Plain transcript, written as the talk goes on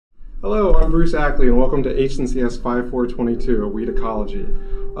Hello, I'm Bruce Ackley, and welcome to HNCS 5422, a weed ecology.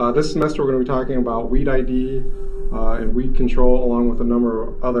 This semester we're going to be talking about weed ID and weed control, along with a number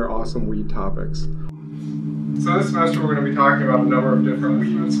of other awesome weed topics. So this semester we're going to be talking about a number of different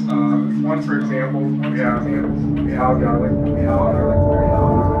weeds. One, for example, we have garlic.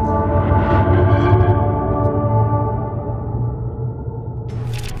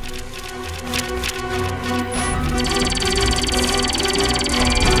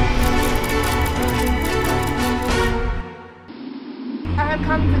 I have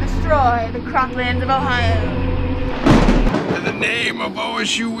come to destroy the croplands of Ohio. In the name of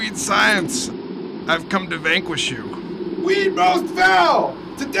OSU weed science, I've come to vanquish you. Weed most foul!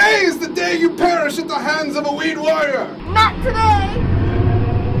 Today is the day you perish at the hands of a weed warrior! Not today!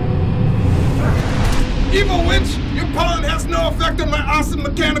 Evil witch, your pollen has no effect on my awesome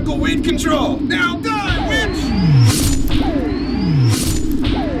mechanical weed control! Now die, witch!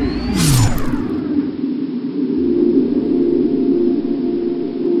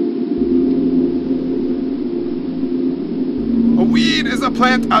 A weed is a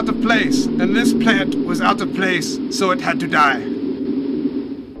plant out of place, and this plant was out of place, so it had to die.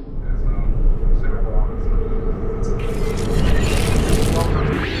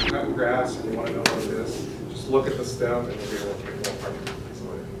 Cutting grass and you want to know what it is, just look at the stem and you'll be able to pick it apart.